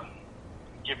just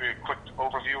give you a quick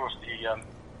overview of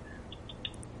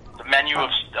the menu of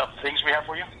things we have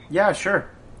for you. Yeah, sure.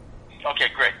 Okay,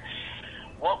 great.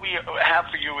 What we have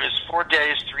for you is 4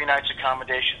 days, 3 nights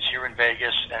accommodations here in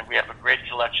Vegas, and we have a great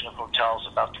collection of hotels,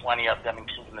 about 20 of them,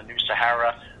 including the New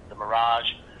Sahara, the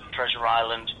Mirage, Treasure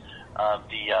Island,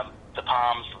 the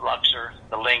Palms, the Luxor,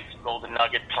 the Link, Golden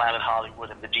Nugget, Planet Hollywood,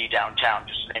 and the D Downtown,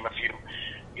 just to name a few.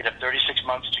 You have 36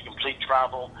 months to complete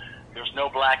travel. There's no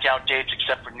blackout dates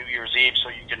except for New Year's Eve, so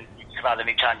you can come out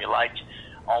anytime you like.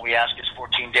 All we ask is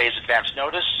 14 days advance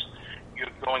notice. You're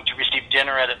going to receive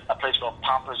dinner at a place called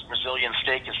Pampa's Brazilian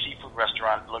Steak and Seafood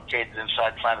Restaurant located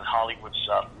inside Planet Hollywood's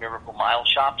Miracle Mile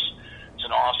Shops. It's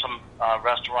an awesome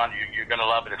restaurant. You're going to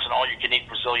love it. It's an all-you-can-eat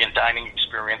Brazilian dining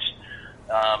experience.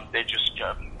 They just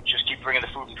keep bringing the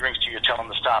food and drinks to you, tell them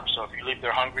to stop. So if you leave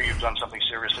there hungry, you've done something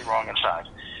seriously wrong inside.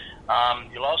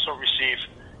 You'll also receive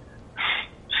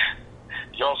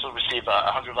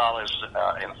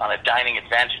 $100 on a dining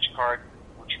advantage card,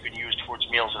 which you can use towards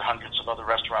meals at hundreds of other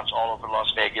restaurants all over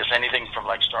Las Vegas. Anything from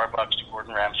like Starbucks to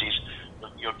Gordon Ramsay's.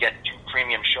 You'll get 2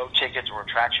 premium show tickets or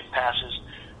attraction passes.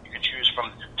 You can choose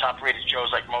from top-rated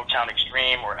shows like Motown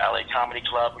Extreme or LA Comedy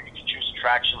Club, or you can choose to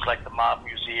attractions like the Mob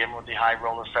Museum or the High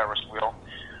Roller Ferris wheel.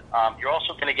 You're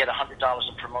also going to get $100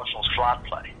 in promotional slot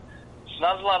play. It's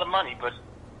not a lot of money, but,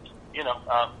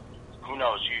 who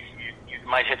knows? You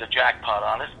might hit a jackpot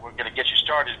on it. We're going to get you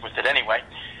started with it anyway.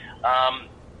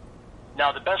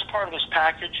 Now, the best part of this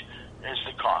package is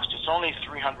the cost. It's only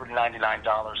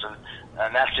 $399,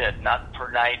 and that's it, not per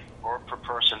night or per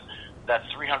person. That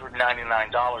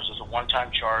 $399 is a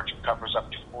one-time charge. It covers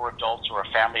up to 4 adults or a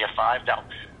family of 5. Now,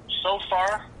 so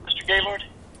far, Mr. Gaylord,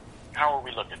 how are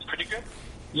we looking? Pretty good?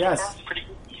 Yes. So far? Pretty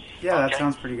good? Yeah, okay. That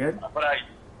sounds pretty good.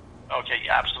 Okay,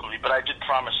 absolutely. But I did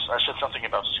promise, I said something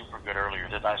about super good earlier,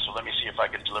 didn't I? So let me see if I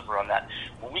can deliver on that.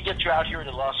 When we get you out here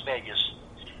to Las Vegas,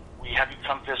 we have you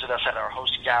come visit us at our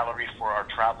host gallery for our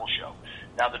travel show.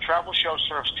 Now, the travel show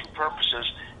serves 2 purposes,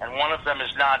 and one of them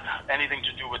is not anything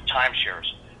to do with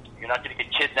timeshares. You're not going to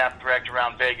get kidnapped, dragged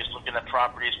around Vegas looking at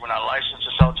properties. We're not licensed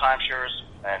to sell timeshares,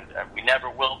 and we never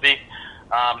will be.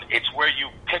 It's where you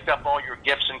pick up all your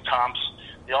gifts and comps.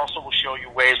 They also will show you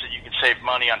ways that you can save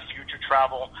money on future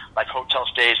travel, like hotel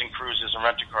stays and cruises and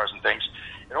rent-a-cars and things.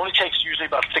 It only takes usually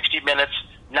about 60 minutes,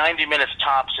 90 minutes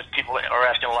tops if people are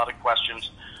asking a lot of questions.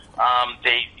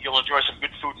 You'll enjoy some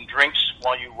good food and drinks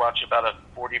while you watch about a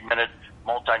 40-minute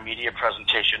multimedia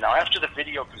presentation. Now, after the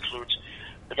video concludes,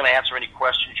 they're going to answer any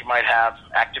questions you might have,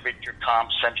 activate your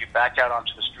comps, send you back out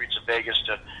onto the streets of Vegas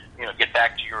to, get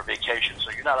back to your vacation.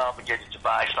 So you're not obligated to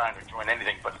buy, sign, or join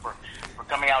anything. But for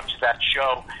coming out to that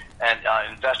show and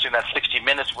investing that 60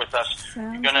 minutes with us,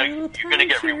 you're gonna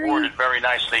get rewarded very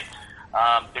nicely.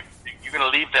 You're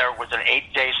going to leave there with an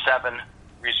 8-day, 7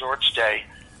 resort stay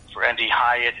for any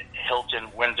Hyatt,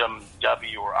 Hilton, Wyndham,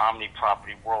 W, or Omni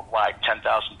property worldwide,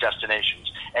 10,000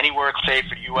 destinations. Anywhere it's safe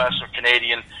for U.S. or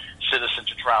Canadian citizen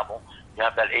to travel. You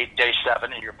have that 8-day,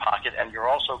 7 in your pocket, and you're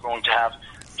also going to have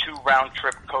 2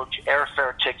 round-trip coach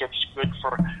airfare tickets, good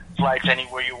for flights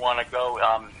anywhere you want to go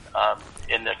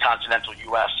in the continental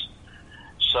U.S.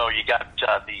 So you got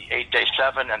the 8-day,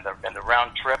 7 and the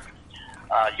round trip.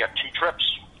 You got 2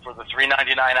 trips for the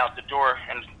 $399 out the door.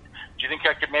 And do you think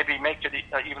I could maybe make it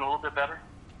even a little bit better?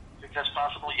 Think that's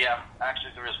possible? Yeah,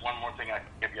 actually there is one more thing I can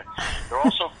give you. They're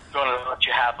also going to let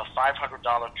you have a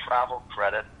 $500 travel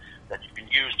credit that you can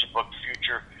use to book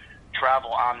future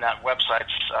travel on that website,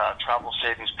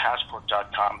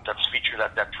 TravelSavingsPassport.com, that's featured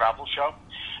at that travel show.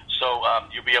 So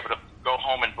you'll be able to go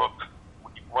home and book.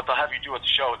 What they'll have you do at the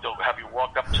show, they'll have you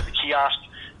walk up to the kiosk,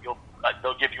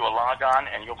 they'll give you a log-on,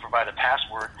 and you'll provide a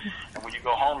password. And when you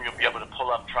go home, you'll be able to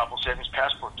pull up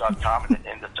TravelSavingsPassport.com, and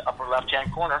in the upper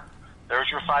left-hand corner, there's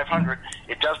your $500.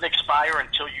 It doesn't expire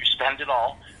until you spend it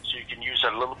all, so you can use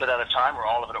it a little bit at a time or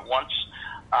all of it at once.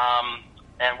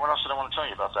 And what else did I want to tell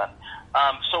you about that?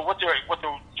 So what they're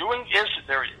doing is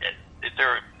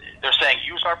they're saying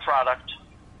use our product,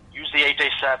 use the 8-day,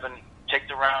 7, take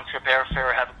the round-trip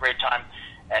airfare, have a great time,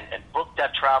 and book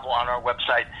that travel on our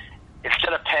website.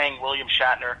 Instead of paying William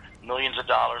Shatner millions of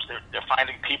dollars, they're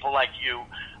finding people like you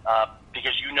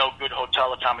because you know good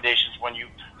hotel accommodations when you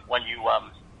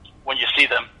see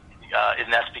them,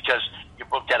 and that's because you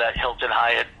booked at a Hilton,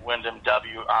 Hyatt, Wyndham,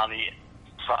 W, Omni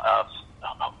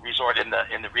resort in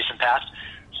the recent past.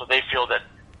 So they feel that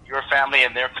your family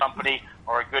and their company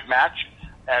are a good match,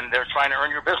 and they're trying to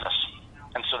earn your business.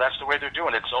 And so that's the way they're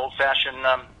doing it. It's old-fashioned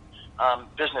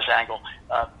business angle.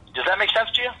 Does that make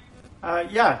sense to you?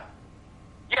 Yeah.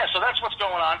 Yeah, so that's what's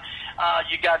going on.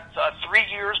 You got 3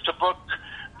 years to book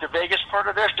the Vegas part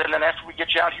of this, and then after we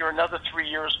get you out here, another 3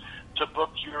 years to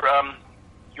book your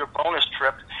bonus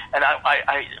trip. And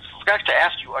I forgot to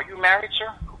ask you, are you married,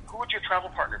 sir? Who would your travel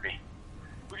partner be?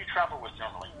 Who do you travel with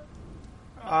normally?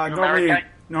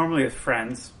 Normally with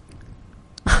friends.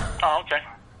 Oh, okay.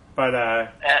 But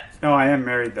no, I am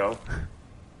married though.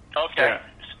 Okay. Yeah.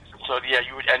 So yeah,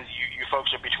 you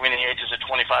folks are between the ages of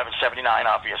 25 and 79,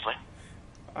 obviously.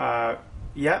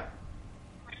 Yeah.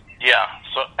 Yeah.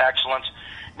 So excellent.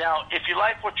 Now, if you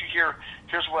like what you hear,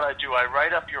 here's what I do. I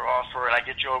write up your offer and I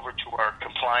get you over to our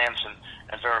compliance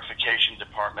and verification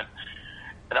department.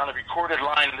 And on the recorded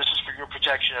line, and this is for your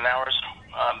protection and ours,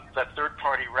 that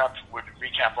third-party rep would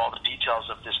recap all the details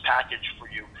of this package for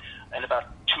you in about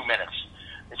 2 minutes.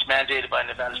 It's mandated by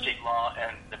Nevada State law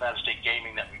and Nevada State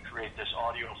Gaming that we create this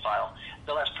audio file.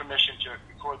 They'll ask permission to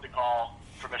record the call,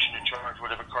 permission to charge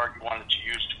whatever card you wanted to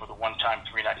use for the one-time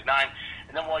 $399.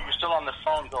 And then while you're still on the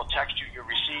phone, they'll text you your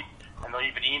receipt, and they'll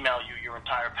even email you your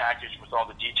entire package with all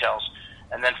the details.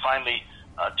 And then finally,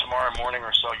 tomorrow morning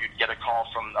or so, you'd get a call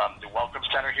from the Welcome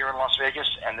Center here in Las Vegas,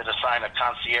 and they'd assign a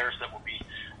concierge that will be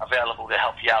available to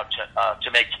help you out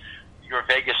to make your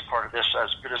Vegas part of this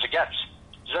as good as it gets.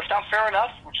 Does that sound fair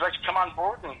enough? Would you like to come on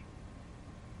board?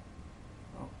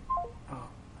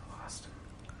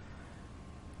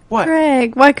 What?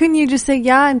 Greg, why couldn't you just say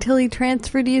yeah until he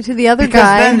transferred you to the other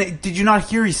guy? Because then, did you not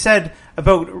hear he said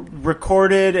about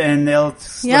recorded and they'll...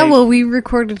 Yeah, well, we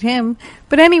recorded him.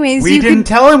 But anyways... We didn't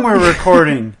tell him we're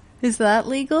recording. Is that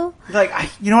legal? Like,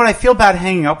 you know what? I feel bad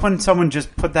hanging up when someone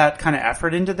just put that kind of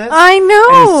effort into this. I know.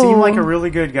 And it seemed like a really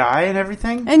good guy and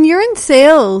everything. And you're in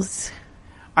sales.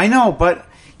 I know, but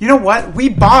you know what? We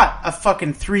bought a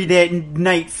fucking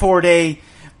 3-night, 4-day...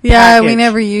 Yeah, package. we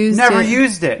never used it. Never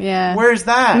used it. Yeah. Where's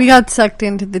that? We got sucked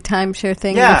into the timeshare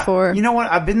thing before. You know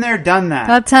what? I've been there, done that.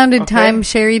 That sounded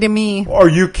timeshare-y to me. Are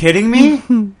you kidding me?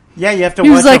 Yeah, you have to He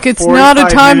watch was like, it's not a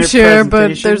timeshare,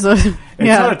 but there's a... It's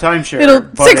not a timeshare.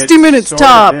 It'll 60 minutes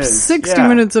tops. Is. 60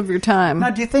 minutes of your time. Now,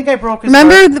 do you think I broke his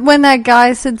Remember heart? when that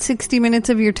guy said 60 minutes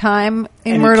of your time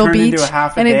in And Myrtle it turned Beach? into a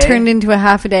half a and day? it turned into a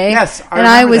half a day. Yes, I And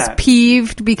I remember was that.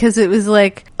 peeved because it was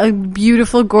like a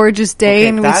beautiful, gorgeous day, Okay,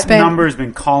 and we that spent number has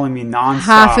been calling me nonstop.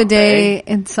 half a day eh?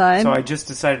 inside. So I just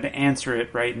decided to answer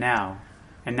it right now.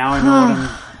 And now I know what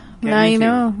I'm getting Now you into.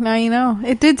 know. Now you know.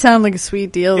 It did sound like a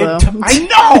sweet deal, though.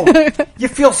 I know! You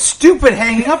feel stupid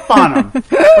hanging up on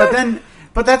them.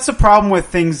 But that's the problem with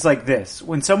things like this.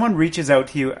 When someone reaches out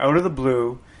to you out of the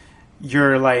blue,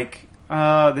 you're like,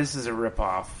 this is a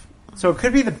ripoff. So it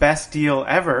could be the best deal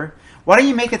ever. Why don't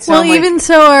you make it sound well, even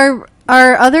so,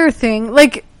 our other thing,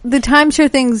 like the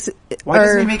timeshare things. Why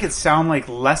doesn't he make it sound like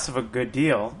less of a good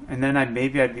deal? And then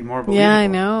maybe I'd be more believable. Yeah, I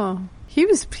know. He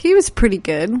was pretty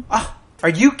good. Are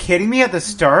you kidding me at the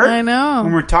start? I know.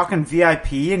 When we're talking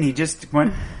VIP and he just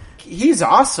went, he's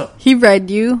awesome. He read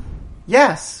you.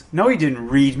 Yes. No, he didn't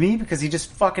read me because he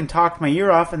just fucking talked my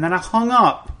ear off and then I hung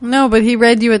up. No, but he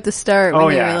read you at the start. Oh,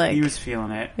 when yeah. You were like, he was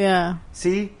feeling it. Yeah.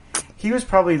 See? He was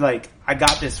probably like, I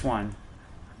got this one.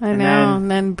 I know. And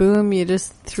then boom, you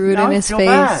just threw it in his face.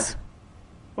 Bad.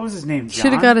 What was his name? John?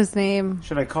 Should have got his name.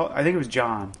 Should I call? I think it was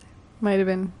John. Might have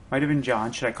been. Might have been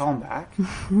John. Should I call him back?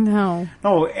 No.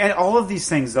 No, and all of these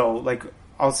things, though, like,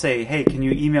 I'll say, hey, can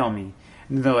you email me?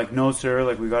 And they're like, no, sir,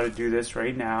 like, we got to do this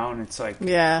right now. And it's like,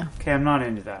 yeah. Okay, I'm not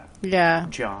into that. Yeah.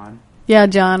 John. Yeah,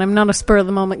 John. I'm not a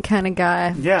spur-of-the-moment kind of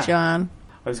guy. Yeah. John.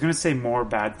 I was going to say more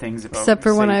bad things about Except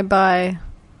for when I buy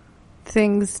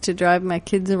things to drive my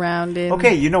kids around in.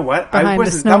 Okay, you know what? That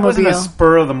wasn't a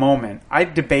spur of the moment. I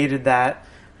debated that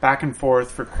back and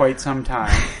forth for quite some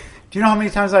time. Do you know how many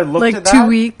times I looked at that? Like 2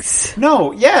 weeks?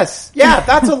 No, yes. Yeah,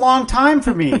 that's a long time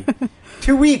for me.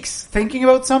 2 weeks thinking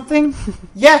about something?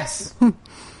 Yes.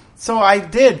 So I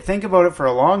did think about it for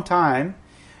a long time.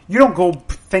 You don't go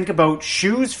think about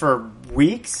shoes for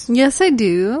weeks. Yes, I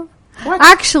do. What?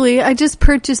 Actually, I just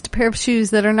purchased a pair of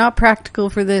shoes that are not practical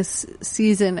for this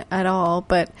season at all,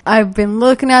 but I've been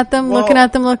looking at them, looking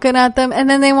at them, and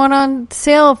then they went on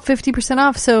sale 50%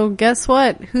 off, so guess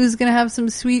what? Who's going to have some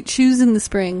sweet shoes in the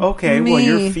spring? Okay, Me. well,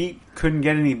 your feet couldn't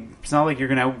get any... It's not like you're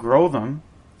going to outgrow them.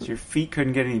 So your feet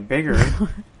couldn't get any bigger.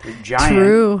 They're giant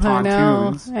True,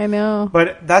 pontoons. I know.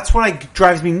 But that's what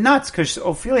drives me nuts, because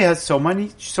Ophelia has so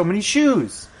many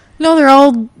shoes. No, they're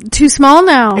all too small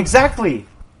now. Exactly.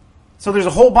 So there's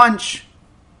a whole bunch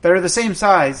that are the same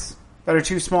size that are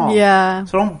too small. Yeah.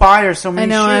 So don't buy her so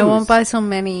many shoes. I know, I won't buy so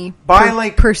many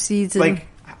per season. Like,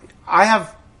 I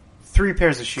have 3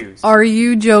 pairs of shoes. Are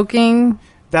you joking?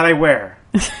 That I wear.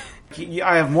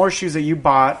 I have more shoes that you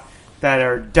bought that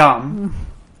are dumb.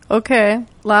 Okay.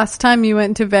 Last time you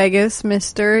went to Vegas,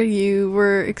 mister, you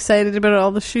were excited about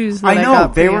all the shoes that I got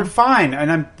for they you. were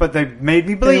fine, but they made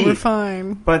me bleed. They were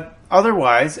fine. But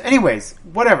otherwise, anyways,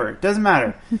 whatever, it doesn't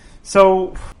matter.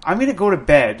 So I'm going to go to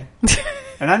bed,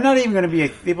 and I'm not even going to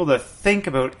be able to think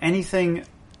about anything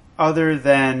other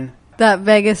than that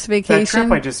Vegas vacation. That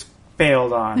trip I just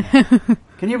bailed on.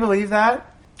 Can you believe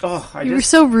that? Oh, you were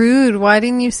so rude. Why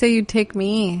didn't you say you'd take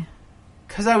me?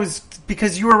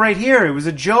 Because you were right here. It was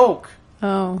a joke.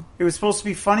 Oh. It was supposed to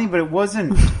be funny, but it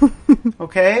wasn't.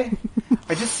 Okay?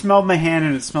 I just smelled my hand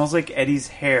and it smells like Eddie's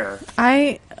hair.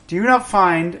 Do you not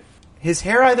find his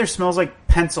hair either smells like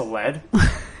pencil lead?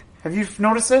 Have you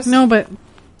noticed this? No, but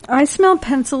I smell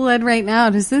pencil lead right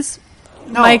now. Does this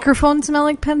microphone smell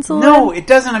like pencil lead? No, it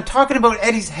doesn't. I'm talking about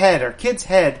Eddie's head. Our kid's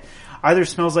head either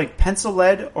smells like pencil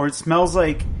lead or it smells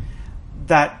like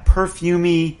that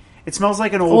perfumey... It smells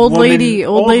like an old lady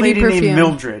perfume. named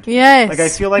Mildred. Yes. Like I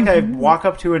feel like I walk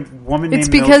up to a woman named Mildred. It's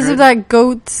because of that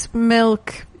goat's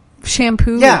milk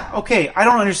shampoo. Yeah, okay. I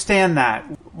don't understand that.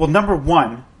 Well, number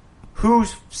one, who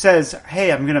says,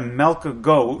 hey, I'm going to milk a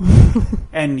goat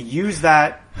and use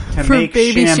that to make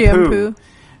baby shampoo?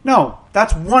 No,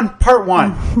 that's part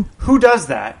one. Who does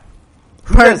that?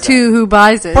 Part two, who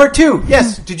buys it? Part two,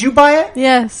 yes. Did you buy it?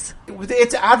 Yes.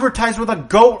 It's advertised with a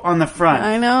goat on the front.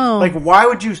 I know. Like, why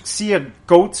would you see a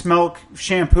goat's milk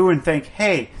shampoo and think,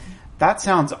 hey, That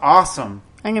sounds awesome.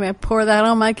 I'm going to pour that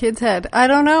on my kid's head. I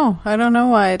don't know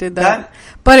why I did that.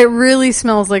 But it really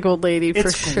smells like old lady for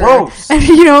sure. Gross. And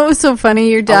you know what was so funny?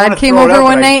 Your dad came over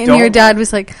one night and your dad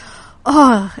was like,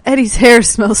 "Oh, Eddie's hair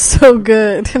smells so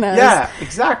good." And I was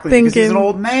exactly. Because he's an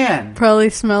old man. Probably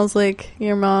smells like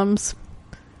your mom's.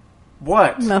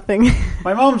 What? Nothing.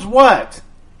 My mom's what?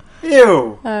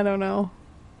 Ew. I don't know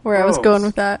where I was going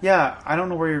with that. Yeah, I don't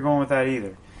know where you're going with that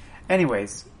either.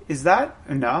 Anyways, is that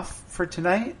enough for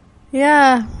tonight?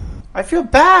 Yeah. I feel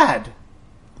bad.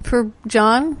 For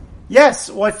John? Yes.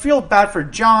 Well, I feel bad for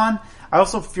John. I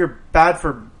also feel bad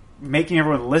for making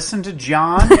everyone listen to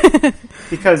John.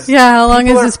 Because how long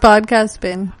has this podcast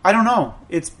been? I don't know.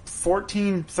 It's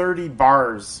 1430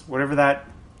 bars. Whatever that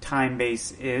time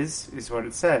base is what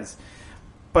it says.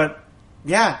 But,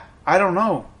 yeah, I don't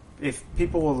know. If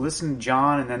people will listen to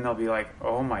John and then they'll be like,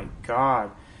 oh my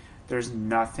God, there's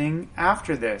nothing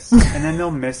after this. And then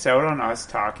they'll miss out on us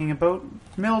talking about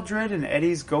Mildred and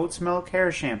Eddie's goat's milk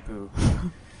hair shampoo.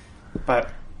 But,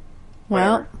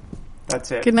 whatever. Well,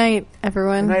 that's it. Good night,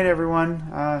 everyone. Good night,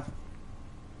 everyone.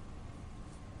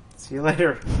 See you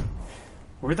later.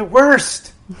 We're the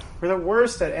worst. We're the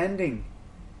worst at ending.